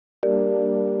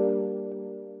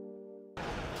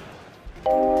She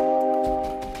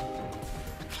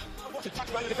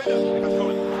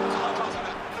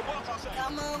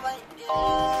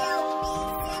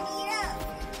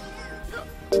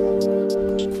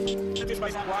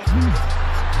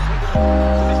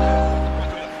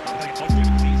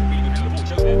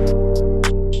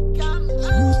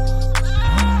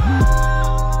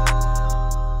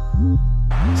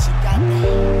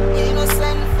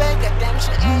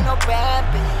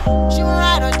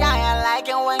ride or die, I like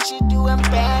it when she doing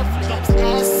backflips.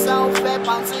 Ass so fat,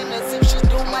 bouncing as if she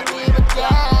do my diva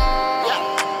dance.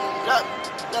 Look,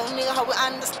 little nigga, how we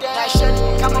understand. Like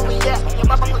Shirley, come over here. Your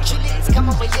mama go chilies, come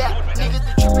over here. Niggas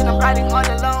be tripping, I'm riding all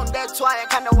alone. That's why I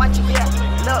kinda want you here.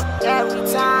 Look, every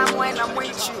time when I'm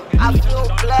with you, I feel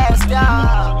blessed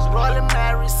out. Rolling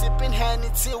Mary, sipping Henny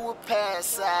till we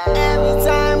pass out. Every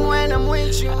time when I'm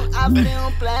with you, I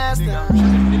feel blessed out.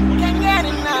 Can't get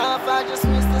enough, I just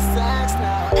miss the sex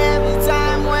now. Every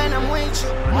time when I'm with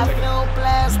you, I feel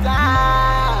blessed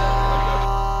out.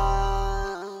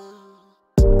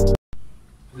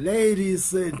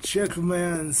 Ladies and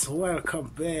gentlemen, welcome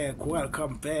back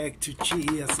to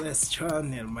GSS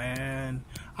channel, man.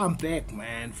 I'm back,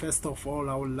 man. First of all,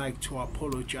 I would like to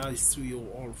apologize to you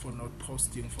all for not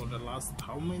posting for the last,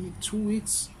 how many, 2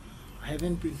 weeks? I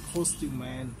haven't been posting,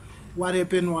 man. What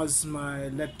happened was my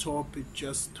laptop, it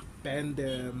just banned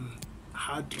the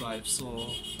hard drive, so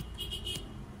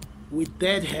with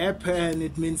that happen,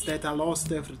 it means that I lost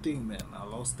everything, man. I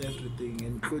lost everything,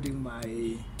 including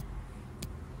my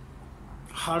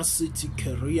Hull City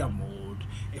career mode.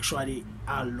 Actually,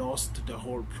 I lost the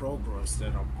whole progress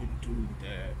that I've been doing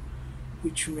there,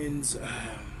 which means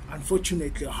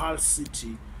unfortunately Hull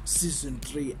City season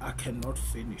 3 I cannot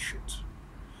finish it.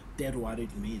 That's what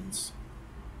it means,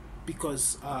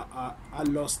 because I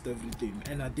lost everything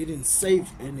and I didn't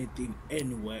save anything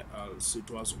anywhere else. It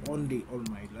was only on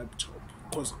my laptop,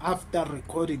 because after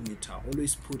recording it I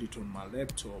always put it on my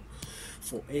laptop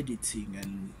for editing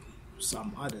and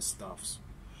some other stuffs.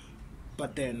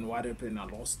 But then what happened, I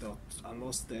lost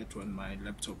that when my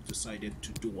laptop decided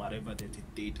to do whatever that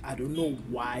it did. I don't know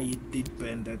why it did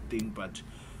ban that thing, but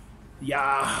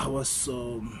yeah, I was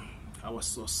so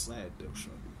sad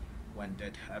actually when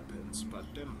that happens. But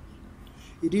then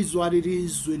it is what it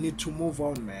is. We need to move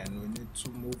on, man. We need to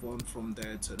move on from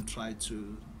that and try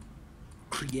to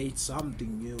create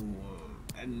something new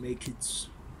and make it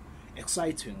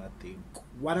exciting. I think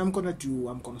what I'm gonna do,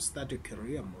 I'm gonna start a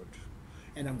career mode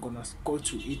and I'm gonna go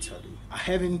to Italy. I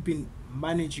haven't been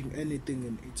managing anything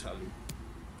in Italy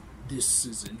this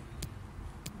season.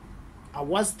 I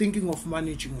was thinking of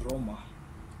managing Roma,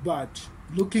 but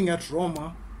looking at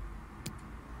Roma,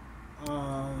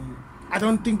 I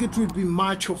don't think it will be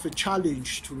much of a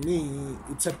challenge to me.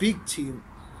 It's a big team,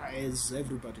 as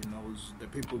everybody knows. The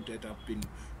people that have been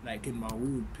like in my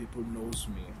wood, people knows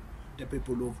me. The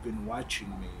people who've been watching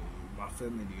me, my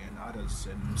family and others,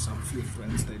 and some few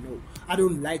friends, they know I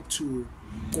don't like to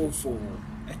go for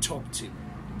a top team.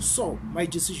 So my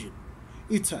decision,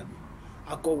 Italy,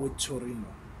 I go with Torino.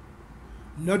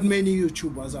 Not many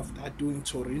YouTubers are doing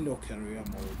Torino career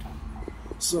mode.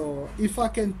 So if I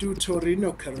can do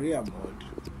Torino career mode,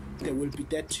 there will be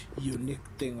that unique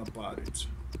thing about it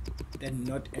that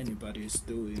not anybody is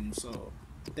doing. So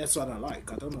that's what I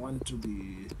like. I don't want to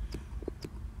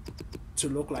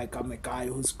look like I'm a guy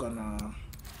who's gonna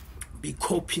be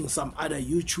copying some other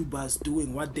YouTubers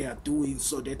doing what they are doing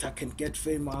so that I can get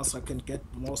famous, I can get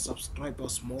more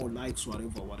subscribers, more likes,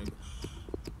 whatever.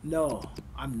 No,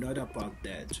 I'm not about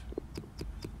that.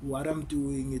 What I'm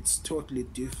doing, it's totally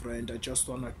different. I just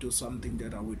want to do something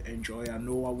that I would enjoy. I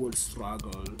know I will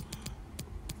struggle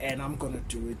and I'm gonna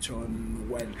do it on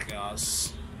world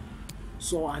class,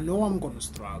 so I know I'm gonna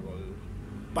struggle,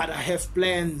 but I have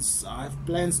plans. I have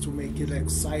plans to make it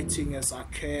exciting as I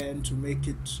can, to make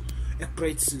it a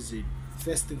great season.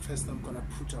 First thing first, I'm gonna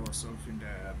put ourselves in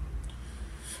the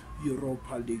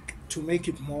Europa League to make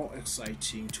it more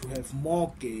exciting, to have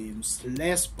more games,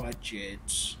 less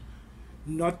budget,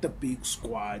 not the big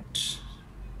squad.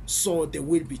 So there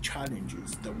will be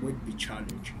challenges. There will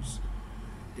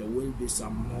be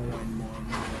some more and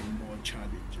more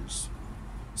challenges.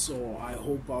 So I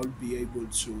hope I'll be able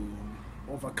to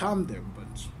overcome them,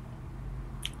 but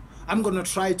I'm gonna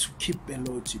try to keep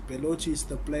Belotti. Belotti is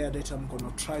the player that I'm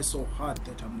gonna try so hard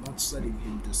that I'm not selling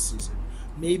him this season.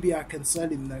 Maybe I can sell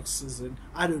him next season,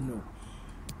 I don't know.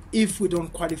 If we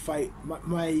don't qualify,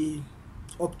 my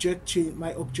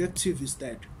objective is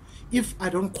that if I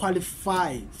don't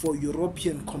qualify for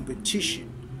European competition,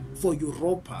 for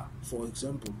Europa for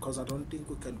example, because I don't think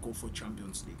we can go for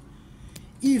Champions League,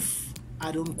 if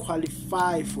I don't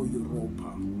qualify for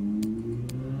Europa,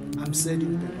 I'm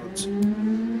setting penalty.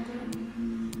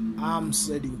 I'm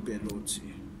setting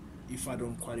penalty if I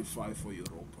don't qualify for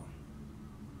Europa.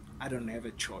 I don't have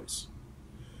a choice.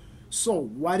 So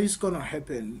what is gonna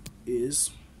happen is,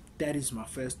 that is my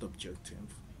first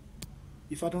objective.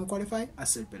 If I don't qualify, I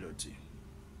set penalty.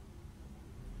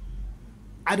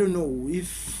 I don't know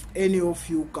if any of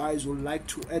you guys would like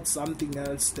to add something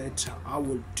else that I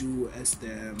will do as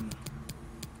the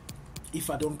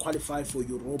if I don't qualify for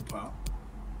Europa.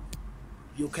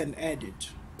 You can add it,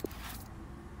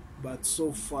 but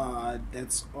so far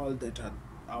that's all that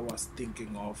I was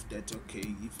thinking of, that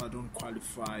okay, if I don't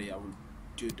qualify, I will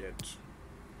do that.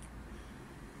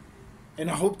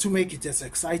 And I hope to make it as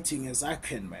exciting as I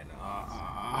can, man.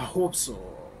 I hope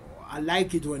so. I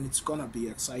like it when it's gonna be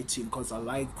exciting, because I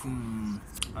like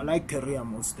career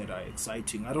modes that are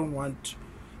exciting. I don't want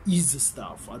easy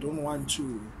stuff. I don't want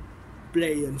to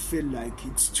play and feel like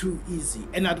it's too easy,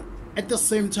 and at the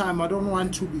same time I don't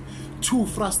want to be too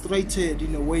frustrated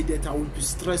in a way that I will be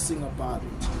stressing about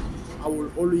it. I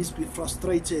will always be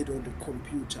frustrated on the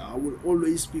computer. I will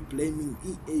always be blaming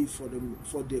EA for the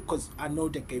because I know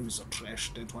the game is a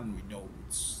trash. That one we know.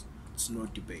 It's no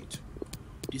debate.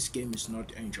 This game is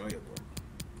not enjoyable.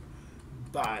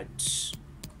 But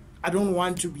I don't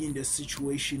want to be in the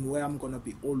situation where I'm gonna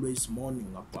be always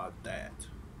mourning about that.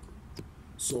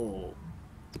 So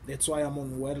that's why I'm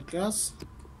on world class.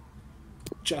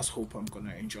 Just hope I'm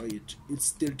gonna enjoy it. It's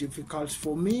still difficult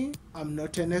for me. I'm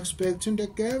not an expert in the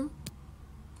game.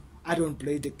 I don't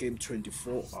play the game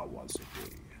 24 hours a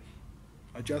day.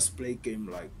 I just play game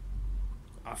like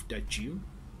after gym.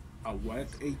 I work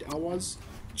 8 hours,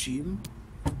 gym.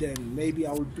 Then maybe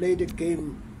I will play the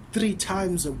game 3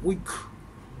 times a week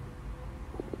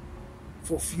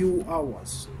for few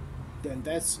hours. Then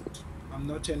that's it. I'm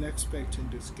not an expert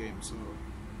in this game, so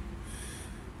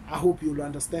I hope you'll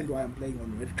understand why I'm playing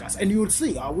on world class. And you'll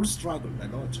see, I will struggle a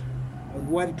lot. On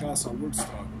world class, I will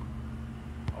struggle.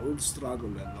 I will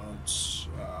struggle a lot.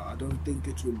 I don't think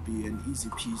it will be an easy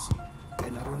peasy.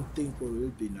 And I don't think we will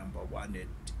be number 1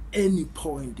 at any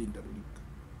point in the league.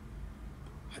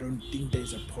 I don't think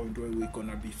there's a point where we're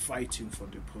gonna be fighting for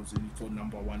the for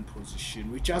number 1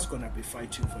 position. We're just gonna be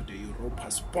fighting for the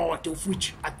Europa spot, of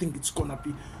which I think it's gonna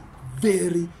be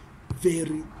very,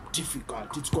 very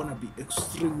difficult. It's gonna be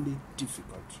extremely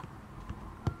difficult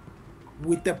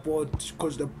with the board,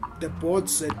 because the board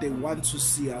said they want to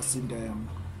see us in the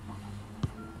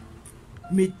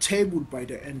mid-table by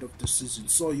the end of the season.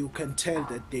 So you can tell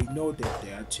that they know that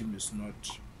their team is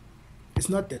not. It's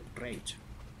not that great.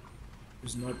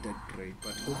 It's not that great,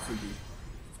 but hopefully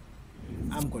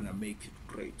I'm gonna make it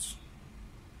great.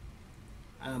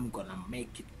 I'm gonna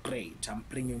make it great. I'm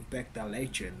bringing back the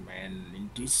legend, man, in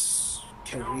this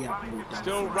career mode.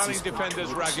 Still running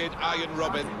defenders ragged, Arjen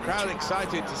Robben. Crowd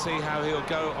excited to see how he'll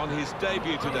go on his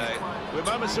debut today. We're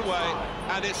moments away,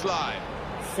 and it's live.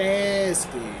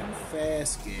 Fast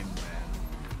game, man.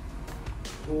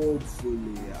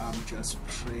 Hopefully, I'm just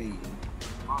praying.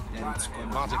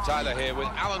 Martin Tyler here with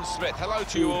Alan Smith. Hello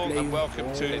to you all and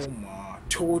welcome to it.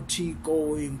 Totti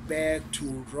going back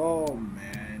to Rome,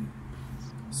 man.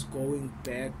 It's going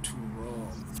back to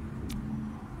Rome.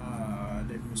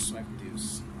 Let me swipe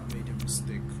this. I made a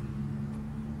mistake.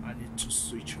 I need to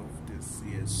switch off this.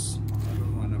 Yes, I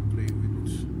don't want to play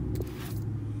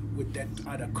with that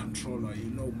other controller. You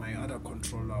know, my other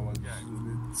controller was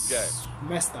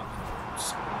messed up.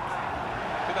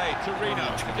 Today, Torino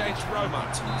against Roma.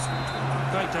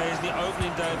 Great day, isn't it?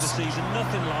 Opening day of the season,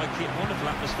 nothing like it. Wonderful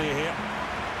atmosphere here.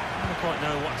 I don't quite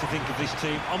know what to think of this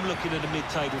team. I'm looking at a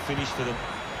mid-table finish for them.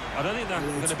 I don't think they're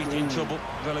going to be in trouble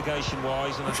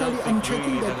relegation-wise, and I don't think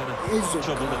really they're going to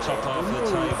trouble the top half of the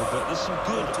table. But there's some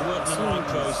good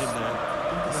workman-like pros in there.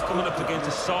 They're coming up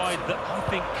against a side that I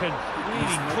think can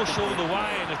really push all the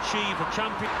way and achieve a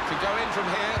champion. To go in from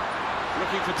here.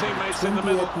 Looking for teammates in the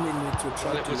middle.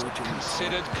 Well, it was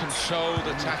considered controlled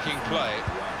attacking play,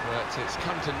 but it's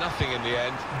come to nothing in the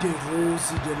end. De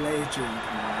Rossi, the legend.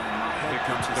 Here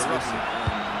comes De Rossi.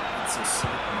 It's a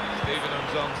Steven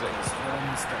Mzonzi.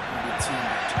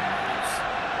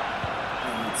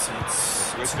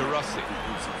 With De Rossi.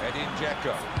 Edin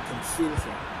Dzeko. I can feel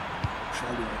for him.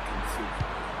 Surely I can feel.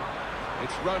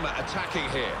 It's Roma attacking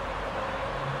here.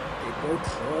 They both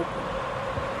open.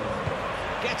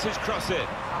 Gets his cross in.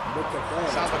 Look at that.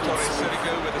 Salvatore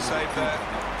Sirigu with a save there.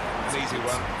 An easy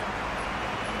one.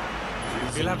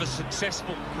 He'll have a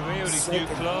successful career at his new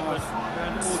club, and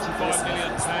around £45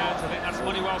 million. I think that's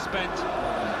money well spent.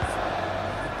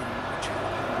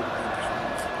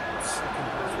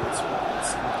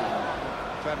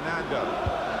 Fernando.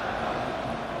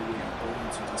 We are going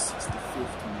to the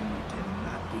 65th minute and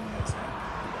nothing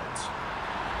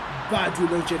but we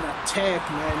launch an attack,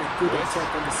 man. A good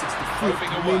attack on the 65th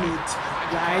minute.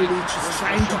 Lailic is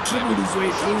trying to dribble his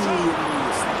way through.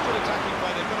 Good attacking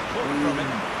play. They've got a corner from it.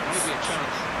 Maybe a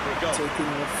chance for a goal. Taking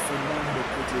off Fernando,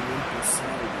 putting him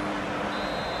inside.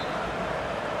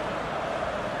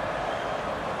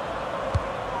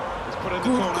 Put in the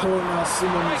Good corner,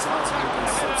 Simon Zaza.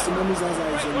 Simon Zaza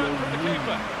is alone.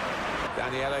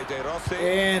 Daniele De Rossi.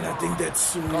 And I think that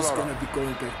soon he's going to be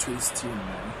going back to his team,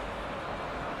 man.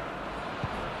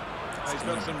 He's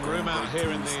got some room out here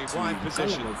in the wide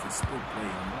position.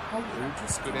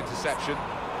 Good interception.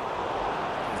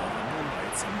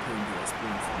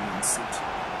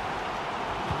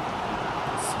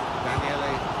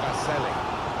 Daniele Baselli.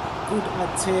 Good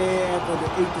attack on the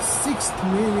 86th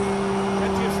minute.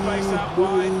 Plenty of space out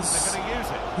wide. They're going to use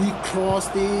it. He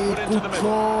crossed it. Good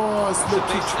cross. Look at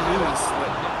this.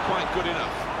 Not quite good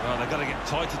enough. Well, they've got to get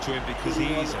tighter to him because he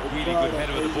is a really good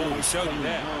header of the ball. He showed you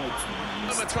there.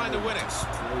 And they're trying to win it.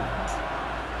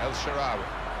 El Shaarawy.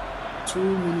 2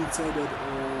 minutes added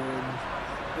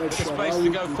on. The space to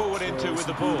go forward into with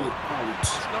the ball.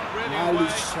 It's not really away.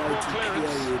 Tried to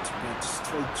clear it, but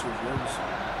straight to Rose.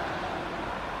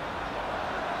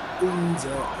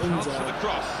 Inza. For the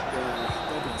cross.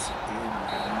 That was a game.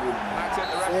 That's it,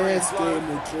 the referee's blown.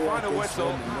 Final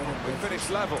whistle. We finished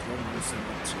level.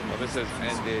 Well, this has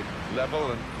ended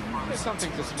level, and there's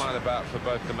something to smile about for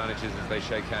both the managers as they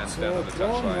shake hands down on the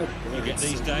touchline. You get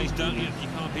these days, don't you? You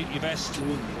can't beat your best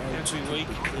every week,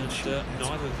 and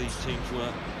neither of these teams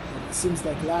were. It seems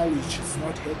like Lailic is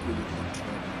not happy with that.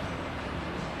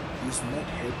 He's not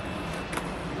happy with that.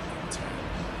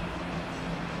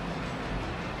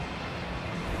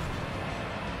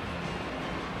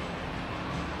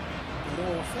 But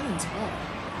our fans are.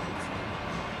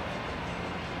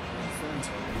 Our fans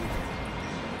are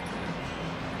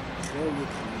really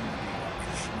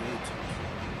appreciated.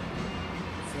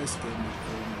 First game at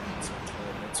home,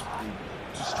 that's pretty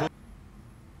much.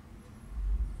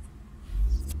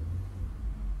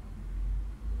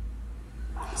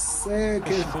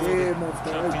 Second game of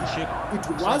the championship. It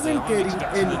wasn't getting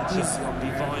any easier. Be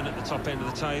vying at the top end of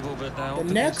the table, but the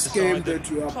next game that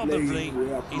we are probably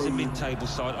playing, is a mid-table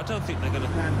side. I don't think they're going to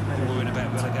be worrying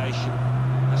about relegation.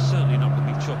 They're certainly not going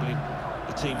to be troubling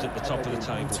the teams at the top of the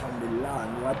table.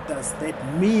 What does that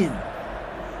mean?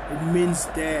 It means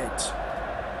that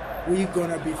we're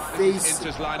going to be facing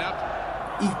Inter's lineup.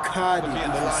 Icardi in the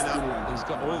lineup. He's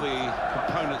got all the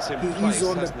components in place,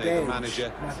 hasn't he, the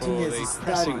manager, for the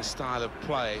pressing style of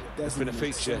play that's been a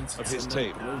feature of his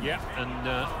team. Yeah, and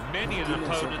many an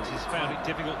opponent has found it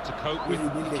difficult to cope with.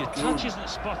 If your touch isn't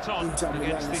spot on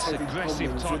against this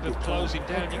aggressive type of closing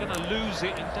down, you're going to lose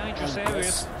it in dangerous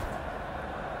areas.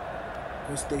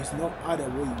 Because there's no other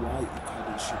way why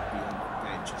Icardi should be on the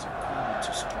bench. He's a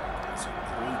quality striker, he's a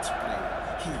great player.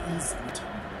 He is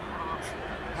international.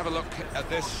 Have a look at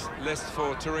this list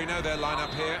for Torino, their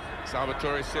lineup here.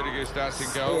 Salvatore Sirigu starts in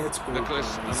goal.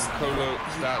 Nicholas Nkolo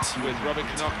starts with Robin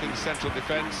Knock in central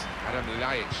defence. Adam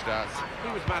Lajic starts.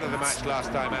 He was man of the match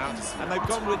last time out. And they've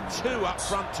gone with 2 up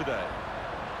front today.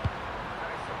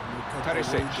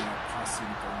 Perisic.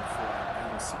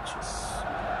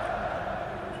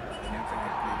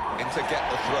 In to get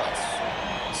the thrust.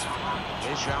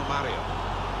 Here's João Mario.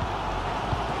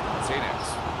 Martinez.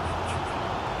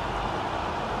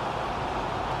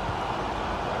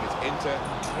 Inter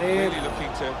really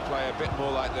looking to play a bit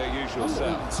more like their usual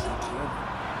selves.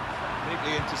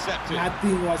 Neatly intercepted.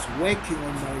 Nothing was working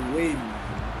on my way,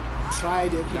 man.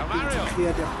 Tried everything to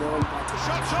clear the ball, but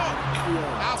shot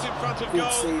out in front of goal.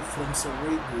 Good save from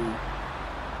Serrego.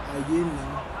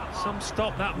 Some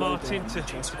stop that Martin to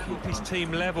keep his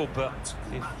team level, but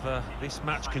if this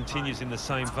match continues in the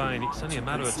same vein, it's only a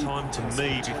matter of time to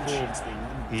me before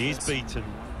he is beaten.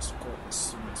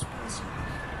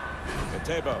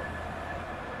 Matebo.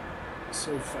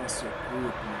 So fast, so good,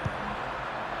 man.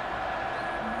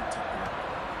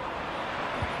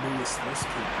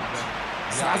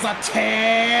 Zaza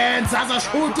 10! Zaza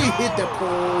shooting, hit the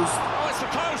post. Oh, it's the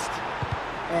post!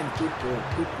 And good block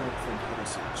from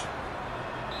Perisic.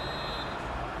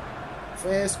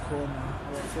 First corner.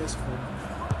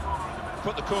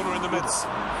 Put the corner in the middle.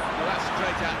 Well, that's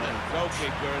straight at the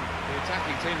goalkeeper, and the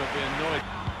attacking team will be annoyed.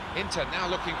 Inter now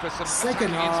looking for some second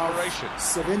half, inspiration.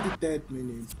 73rd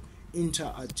minute,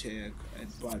 Inter attack,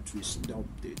 but we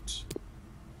stopped it.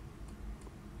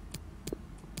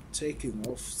 Taking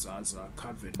off Zaza,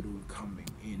 Cavendul coming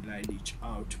in, Lailic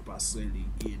out, Baselli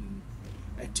in,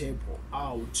 Atebo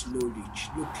out, Lukic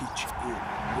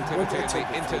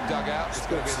in. Inter dugout, it's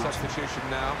going to be a substitution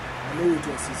now. I know it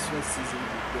was his first season,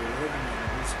 but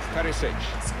Perisic.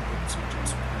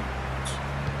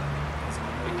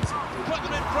 Put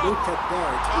them in front. Look at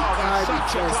that. Oh, that's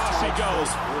such a classy goal.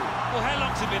 Well, how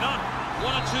long's it been on? 1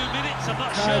 or 2 minutes, I'm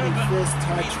not sure, but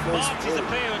he's marked his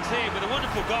appearance here with a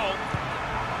wonderful goal.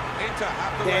 Inter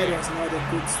have the That lead. is not a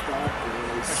good start,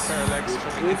 boys. First pair of legs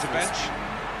from the Inter bench.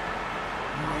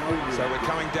 So we're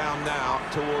coming down now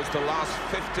towards the last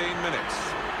 15 minutes.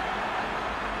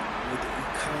 With the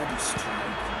Icardi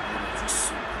strike, that is a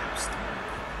superb strike.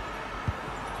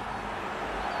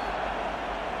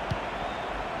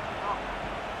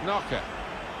 Knocker.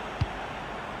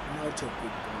 Not a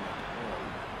good ball at all.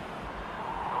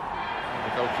 The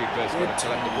goalkeeper's going to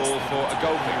collect the ball for a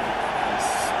goal kick.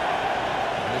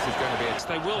 And this is going to be a...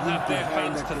 They will have their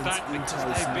fans to thank because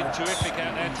they've been terrific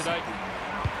out there today.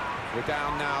 We're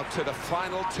down now to the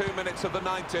final 2 minutes of the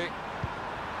 90.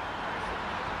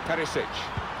 Perisic.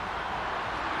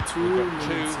 We've got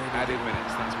 2 added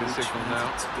minutes. That's been signalled now.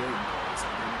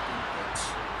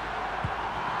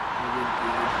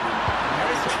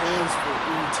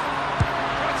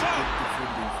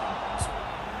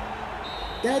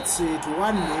 That's it, 1-0,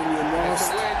 we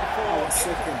lost our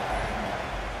second.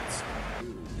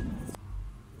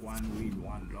 1 win,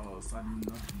 1 loss. I'm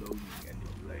not loaning any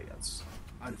players.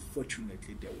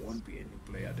 Unfortunately, there won't be any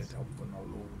player that I'm gonna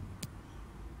loan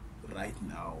right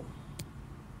now.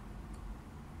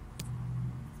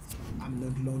 I'm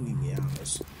not loaning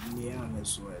Niang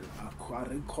as well. I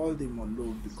recalled him on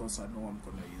loan because I know I'm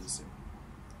gonna use him.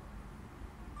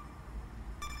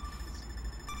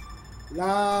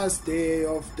 Last day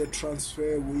of the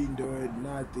transfer window and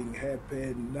nothing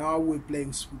happened. Now we're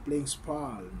playing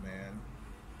Spal, man.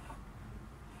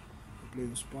 We're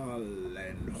playing Spal,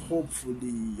 and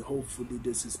hopefully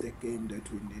this is the game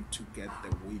that we need to get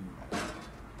the win, man.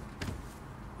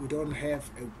 We don't have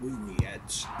a win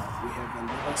yet. We have a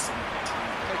loss in the team.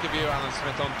 Take a view, Alan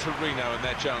Smith, on Torino and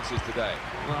their chances today.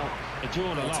 Well, a draw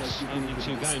and a loss only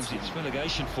 2 games. It's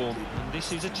relegation form, and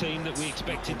this is a team that we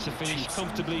expected to finish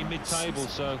comfortably mid-table,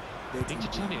 so they need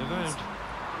to turn it around.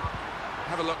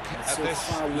 Have a look at this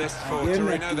list for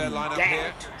Torino. Their lineup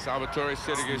here. Salvatore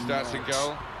Sirigu starts in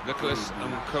goal. Nicholas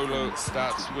Nkolo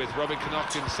starts with Robin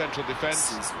Knock in central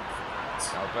defence.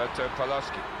 Alberto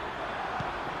Paloschi.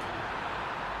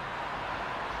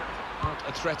 Not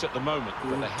a threat at the moment,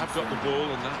 but they have got the ball,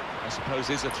 and that, I suppose,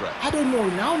 is a threat. I don't know,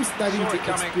 now I'm starting to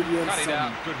experience cut it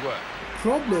out, good work.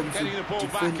 Problems getting the ball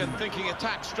back and thinking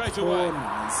attack straight away.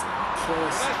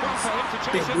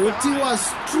 Belotti was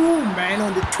true, man.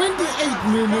 On the 28th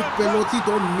minute, Belotti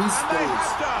don't miss those.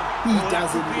 He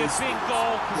doesn't miss those.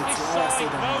 That's why I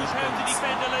said I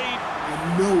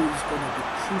know he's going to be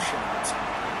crucial.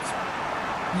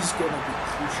 He's going to be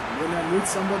crucial. When I need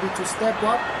somebody to step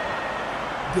up,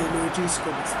 Belotti is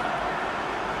going to step up.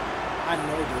 I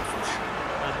know that for sure.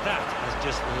 And that has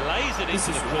just lasered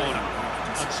into the corner.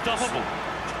 Unstoppable.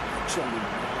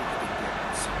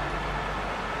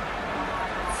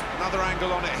 Another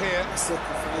angle on it here. I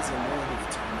sacrifice a lot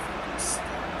of time for these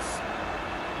things.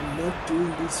 I'm not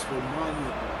doing this for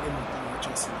money or anything. I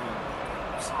just love.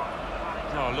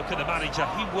 Oh, look at the manager.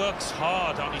 He works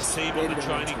hard on his team on the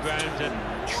training ground and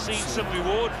sees some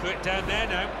reward for it down there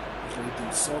now. They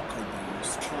do soccer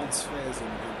games, transfers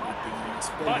and everything. And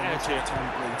spend right a lot of time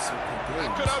playing soccer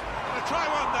games. Could have try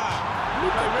one now. They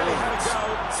really had a go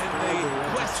in the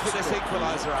quest for this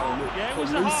equaliser, Alan. Yeah, it was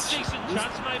a half-decent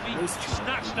chance, maybe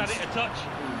snatched at it a touch.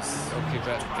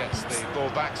 Goalkeeper gets the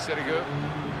ball back, Sirigu.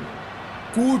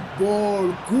 Good ball,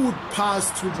 good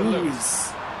pass to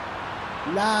Lewis.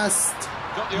 Last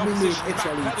got the minute, opposition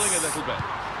actually, backpedaling a little bit.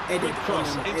 Good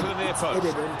cross into the near post.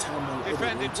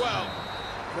 Defended well.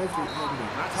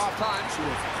 That's half-time. Should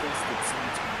have crossed it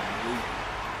sometime.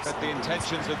 But the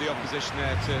intentions of the opposition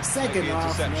there to second make the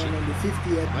half, interception. man, on the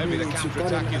 50th Maybe the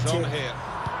counter-attack is on here.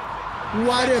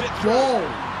 What a ball!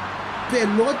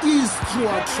 Belotti is through.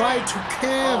 I tried to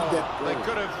curve that ball. They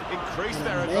could have increased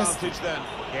their advantage then.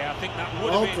 Yeah, I think that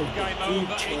would have been game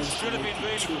over. It should have been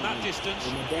really from that distance.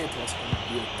 That was going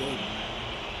to be a game.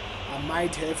 I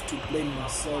might have to blame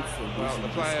myself for this. Well, the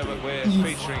player that we're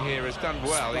featuring here has done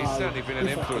well. He's certainly been an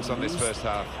influence on this first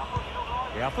half.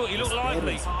 Yeah, I thought he looked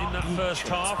lively in that first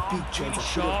half. Really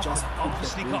sharp,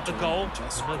 obviously got the goal.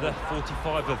 Another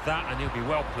 45 of that, and he'll be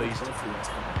well pleased.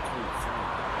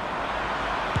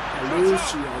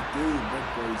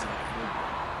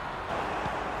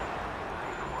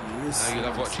 Now you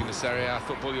love watching the Serie A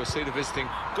football. You'll see the visiting.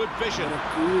 Good vision.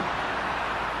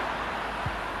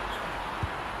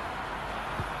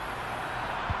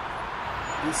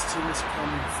 This team is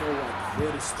coming forward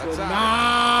very strong.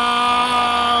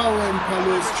 Now and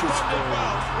Paloschi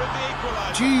scored.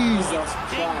 Jesus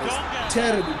Christ.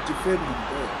 Terrible defending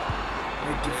there.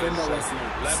 My defender was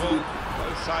like level. sleeping.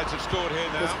 Both sides have scored here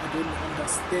now. Because I don't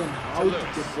understand how did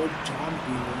the ball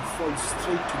jumping and fall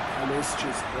straight to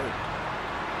Palestio's head.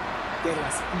 That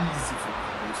was easy for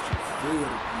Palestio, very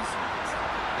easy.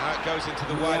 Now it goes into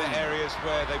the wider areas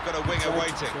where they've got a winger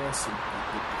waiting.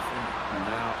 And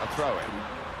now a throw-in.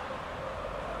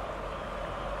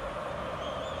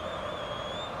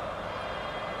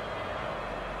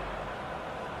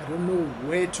 I don't know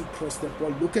where to cross the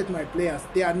ball. Look at my players.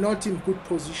 They are not in good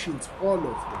positions, all of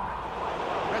them.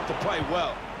 Read the play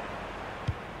well.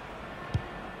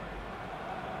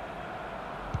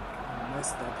 I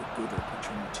messed up a good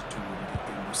opportunity to win the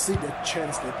game. You see the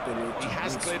chance that Belletti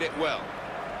has cleared it well.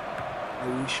 I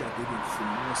wish I didn't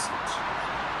finesse it.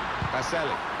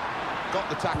 Baselli got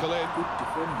the tackle in. Good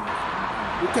defending.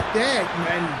 Look at that,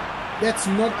 man. Let's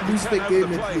not lose the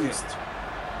game at least.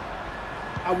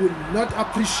 I will not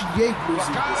appreciate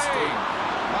losing this game.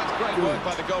 That's great work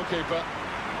by the goalkeeper.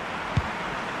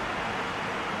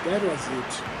 That was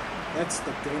it. That's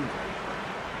the game.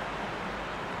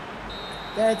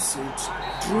 That's it.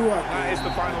 Drew again. That is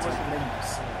the final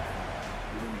whistle.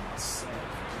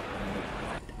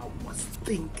 I was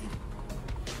thinking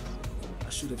I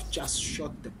should have just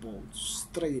shot the ball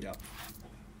straight up.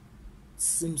 It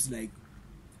seems like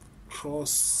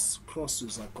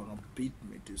crosses are gonna beat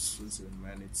me this season,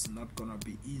 man. It's not gonna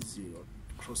be easy.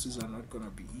 Crosses are not gonna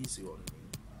be easy on me.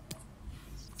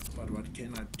 But what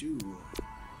can I do?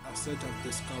 I set up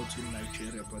the scout in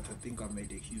Nigeria, but I think I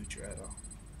made a huge error.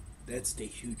 That's the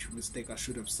huge mistake. I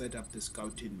should have set up the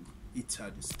scout in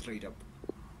Italy straight up.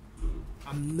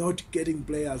 I'm not getting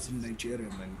players in Nigeria,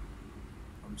 man.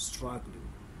 I'm struggling.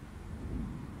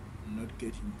 I'm not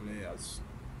getting players.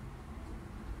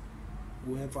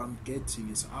 Whoever I'm getting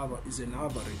is an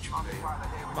average player.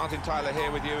 Martin Tyler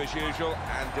here with you as usual,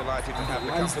 and delighted to have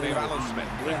the company of Alan Smith.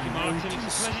 Thank you, Martin.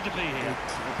 It's a pleasure to be here.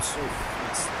 So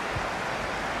fast.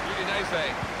 Udinese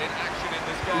in action in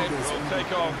this game will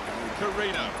take on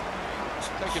Torino.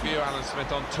 Take a view, Alan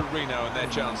Smith, on Torino and their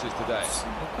chances today.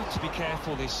 They've got to be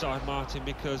careful this side, Martin,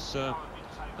 because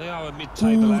they are a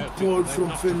mid-table outfit. Ball from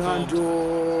Fernando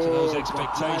to those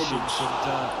expectations,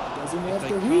 and if they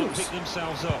can't pick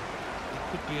themselves up,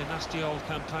 it could be a nasty old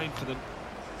campaign for them.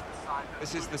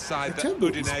 This is the side that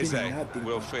Udinese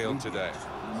will field today.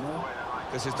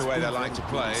 This is the way they like to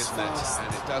play, isn't it?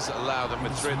 And it does allow them,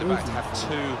 with three at the back, to have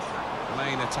two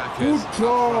main attackers up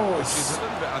front, which is a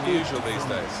little bit unusual these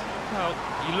days. Well,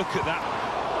 you look at that.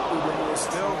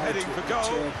 Still heading for goal.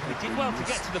 He did well to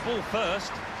get to the ball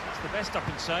first. It's the best I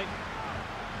can say.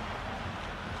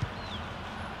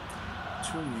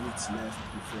 2 minutes left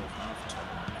before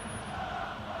half-time.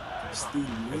 Still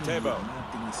winning,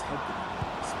 nothing is happening.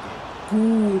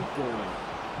 Good ball.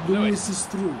 Lewis is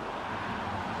through.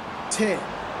 10.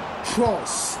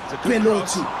 Cross.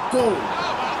 Belletti. Goal.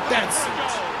 That's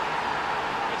it.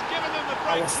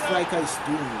 Our striker is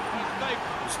doing it.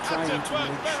 He's trying to make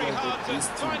sure that this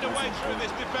team doesn't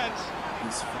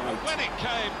his fight. When it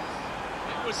came,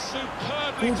 it was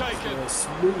superbly taken.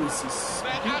 Lewis is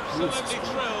They're absolutely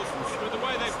thrilled with the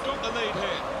way they've got the lead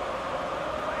here.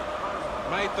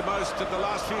 Made the most of the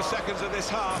last few seconds of this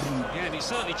half. Yeah, and it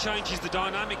certainly changes the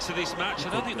dynamics of this match. I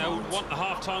don't think they would want the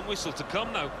half-time whistle to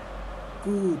come, though.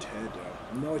 Good header.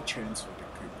 No chance for the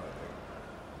keeper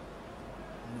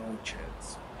there. No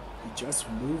chance. He just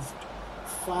moved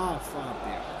far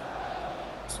back.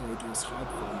 So it was hard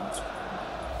for him to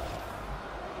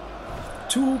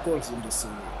come. 2 goals in the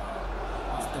series.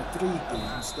 After 3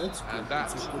 games, that's good. And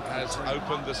that has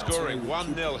opened the scoring.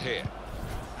 1-0 here.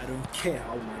 I don't care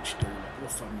how much they will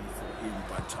offer me for him,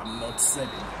 but I'm not selling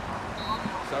him.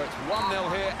 So it's 1-0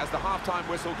 here as the half-time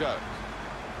whistle goes.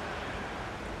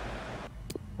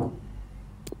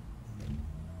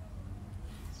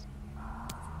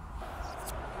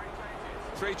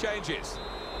 3 changes.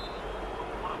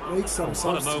 Make some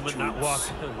what a moment that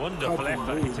was. A wonderful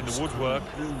effort into the woodwork.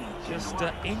 Just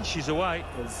inches away.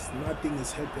 Because nothing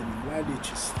is happening.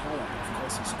 Lalic is tired. Of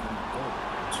course he's going to go.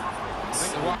 I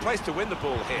think the right place to win the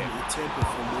ball here.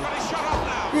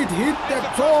 It hit the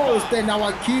post and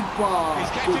our keeper. He's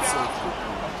kept it out.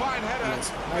 A fine header and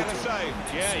a save.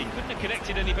 Yeah, he couldn't have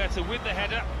connected any better with the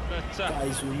header, but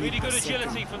really good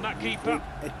agility from that keeper.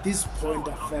 At this point,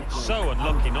 I felt like so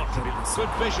unlucky not to be. Good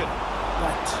vision.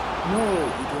 But no,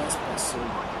 it was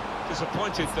Barcelona.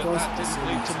 Disappointed that didn't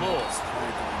lead to more.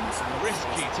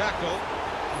 Risky tackle.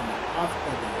 And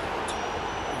after that,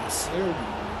 Barcelona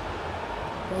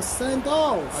was sent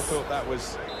off. I thought that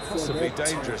was possibly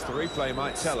dangerous. The replay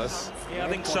might tell us. Yeah, I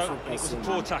think so. It was a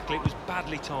poor tackle. It was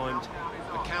badly timed.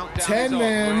 The countdown 10 is on.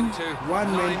 men, We're into 1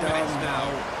 man 9 down minutes now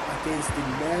against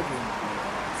 11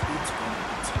 players. it's going to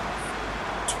be tough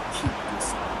to keep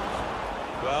this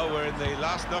up. Well, we're in the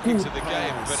last knockings of the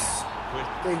game, but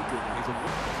thank you.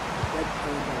 That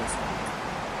point was like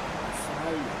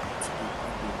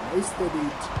we wasted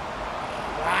it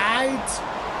right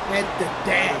at the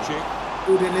dead.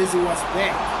 Udinese was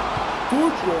back.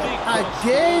 Good ball.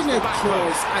 Again a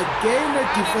cross. Again a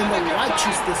defender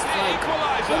watches the striker.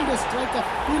 When the striker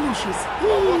finishes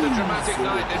well, what a dramatic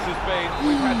night this has been.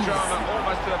 We've had drama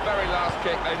almost to the very last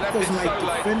kick. They left it so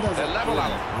late. They're level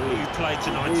up. You played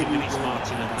to 90 minutes,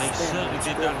 Martin, and they certainly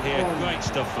did that here. Great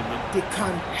stuff from them. They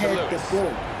can't head the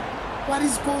ball. What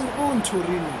is going on,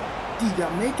 Torino? Did I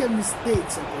make a mistake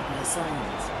about my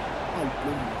signings? I'll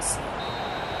blame myself.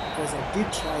 Because I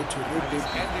did try to read it.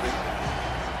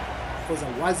 Because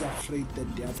I was afraid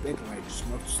that their backline is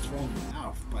not strong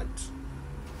enough. But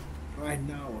right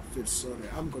now, I feel sorry.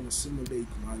 I'm going to simulate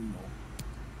Malmo.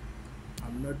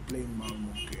 I'm not playing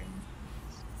Malmo game.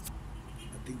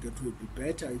 I think it would be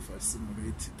better if I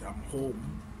simulate it. I'm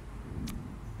home.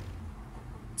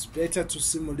 It's better to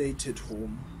simulate at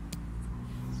home.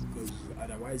 Because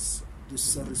otherwise, this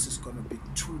series is going to be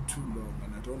too long.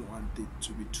 And I don't want it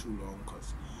to be too long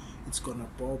because it's going to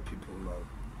bore people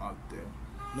out there.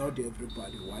 Not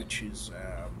everybody watches,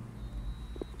 and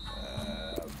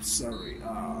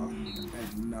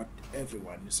not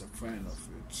everyone is a fan of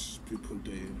it.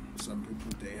 Some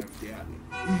people, they have their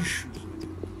issues with it.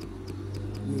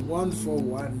 We won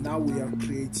 4-1, now we are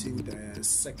creating the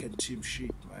second team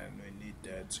sheet, man. We need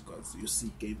that because you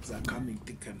see games are coming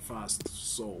thick and fast.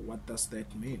 So what does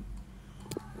that mean?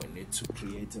 We need to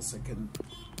create a second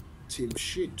team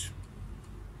sheet,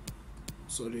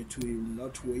 so that we will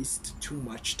not waste too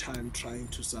much time trying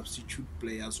to substitute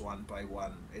players one by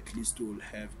one. At least we will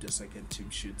have the second team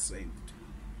sheet saved.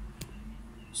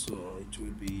 So it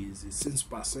will be easy. Since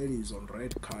Baselli is on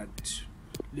red card,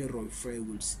 Leroy Frey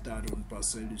will start on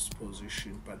Baselli's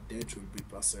position, but that will be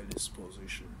Baselli's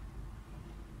position.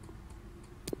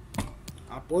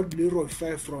 I bought Leroy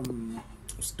Frey from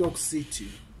Stoke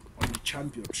City on the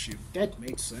championship. That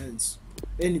makes sense.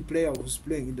 Any player who's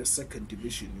playing in the second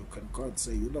division, you can go and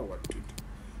say, you know what, dude,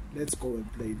 let's go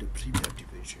and play in the Premier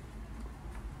Division.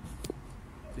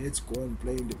 Let's go and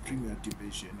play in the Premier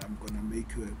Division. I'm going to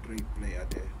make you a great player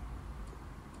there.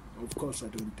 Of course, I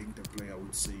don't think the player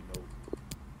would say no.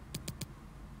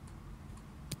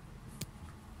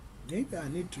 Maybe I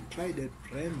need to try that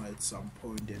Bremer at some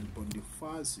point, and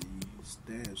Bonifazi is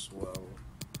there as well.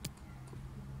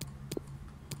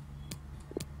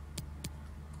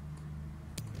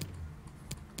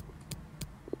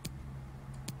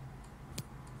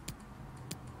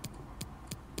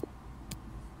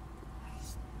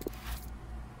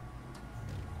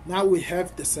 Now we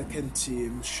have the second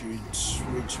team sheet,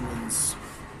 which means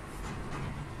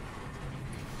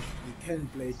we can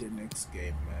play the next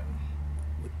game, man,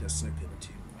 with the second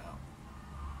team now.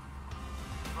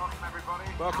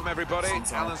 Welcome everybody.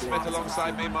 Alan Smith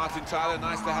alongside me, Martin Tyler.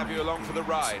 Nice to have you along for the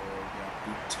ride.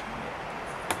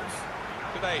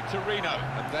 Today, Torino,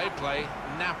 and they play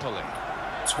Napoli.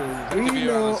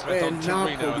 Torino and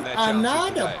Napoli,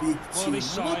 another big team.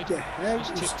 What the hell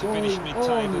is going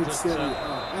on with Serie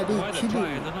A? Are they kidding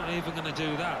me? They're not even going to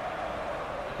do that.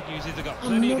 They've got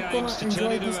plenty of games to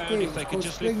turn it around if they can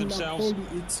just lift themselves.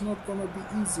 Napoli, it's not going to be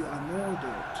easy, I know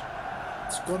that.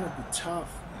 It's going to be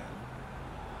tough,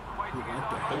 man.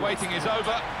 The waiting is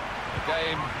over. The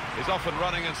game is off and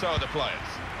running, and so are the players.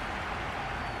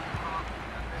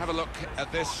 Have a look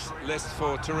at this list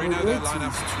for Torino. Their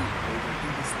lineup.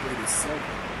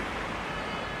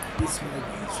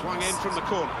 Swung in from the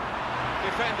corner.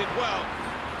 Defended well.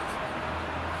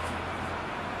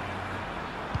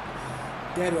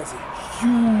 That was a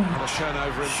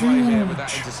turnover in play here with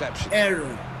that interception.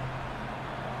 Error.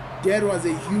 That was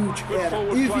a huge error.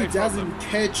 If he doesn't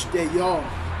catch the Young.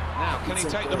 Now, can he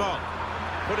take them on?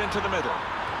 Put into the middle.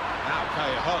 Now,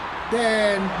 Kaya Hunt.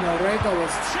 Then Narega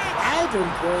was right on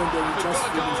point and he just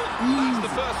finished easy.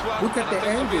 Look at the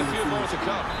angle.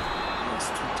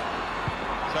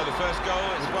 So the first goal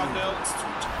is 1-0.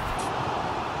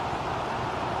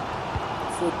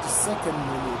 42nd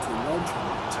minute to launch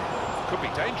it. Could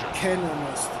be dangerous. Cannon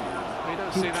was we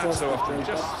don't see that so often.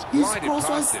 Just his cross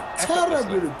was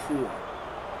terribly poor.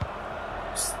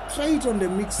 Straight on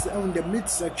the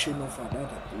midsection of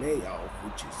another player,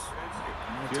 which is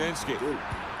Zielinski.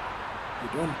 You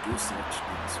don't do such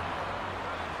things.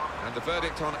 And the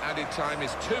verdict on added time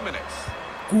is 2 minutes.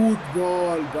 Good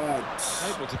ball, but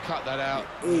able to cut that out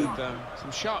with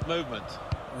some sharp movement.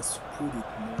 Let's put it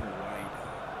more wide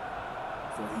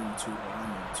for him to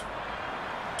run into.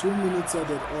 2 minutes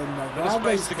added on. There's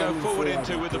space to go forward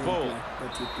into with the ball.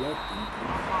 But we blocked him.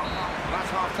 That's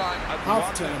half-time.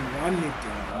 Half-time, 1-0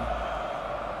 down.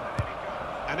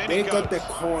 They got the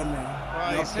corner.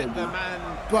 Well, he's hit the man,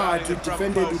 but we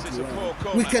defended it well.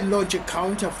 We can launch a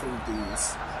counter from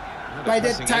this. By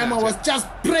that time, I was just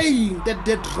praying that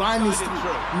that run is through.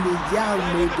 Niyal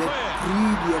made a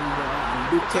brilliant run.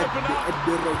 Look at the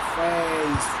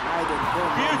face.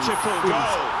 Beautiful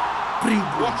goal.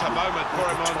 What a moment for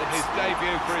him on his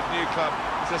debut for his new club.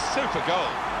 It's a super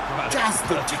goal. Just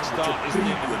a perfect start, isn't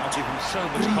it? It'll give him so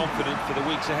much confidence for the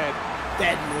weeks ahead.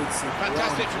 That makes it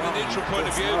fantastic from the neutral point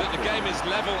of view that the game is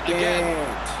level again.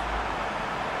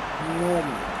 No,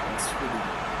 that's really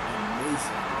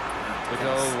amazing. The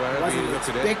goal, wherever you look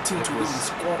at it, it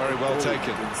was very well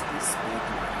taken.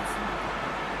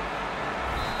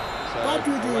 So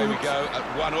away we go at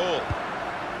 1-1.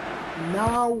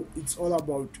 Now it's all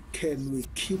about, can we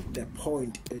keep the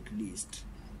point at least?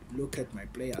 Look at my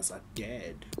players are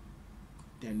dead.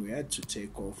 Then we had to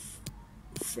take off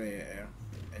Fair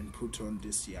and put on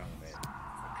this young man.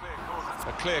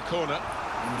 A clear corner.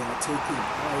 And they are taking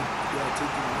out,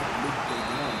 look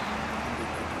down.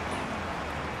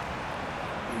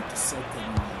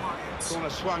 82nd minute. Corner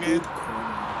swung in.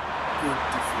 Corner. Good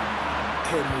defending.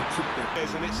 Can we keep the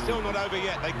and it's still not over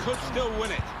yet. They could still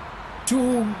win it.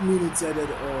 2 minutes added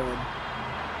on.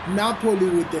 Napoli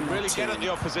with the really get at the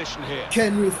opposition here.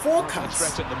 Can we focus?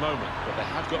 Threat at the moment, but they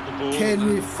have got the ball. Can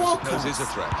we focus? Is a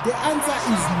threat. The answer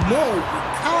is no. We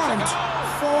can't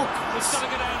focus.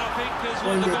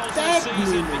 On the third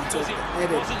minute of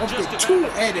the 2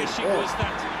 added on,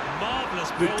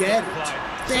 we get it.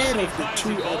 Third of the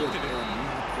 2 added on.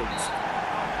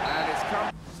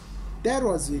 That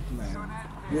was it, man.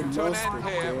 We lost the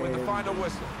game. With the final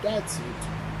whistle. That's it.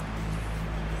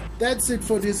 That's it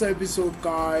for this episode,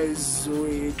 guys.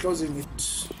 We're closing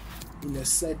it in a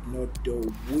sad note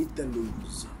though with the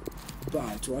lose.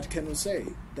 But what can we say?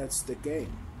 That's the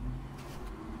game.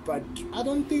 But I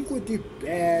don't think we did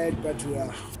bad, but we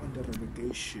are on the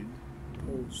relegation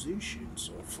position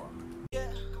so far.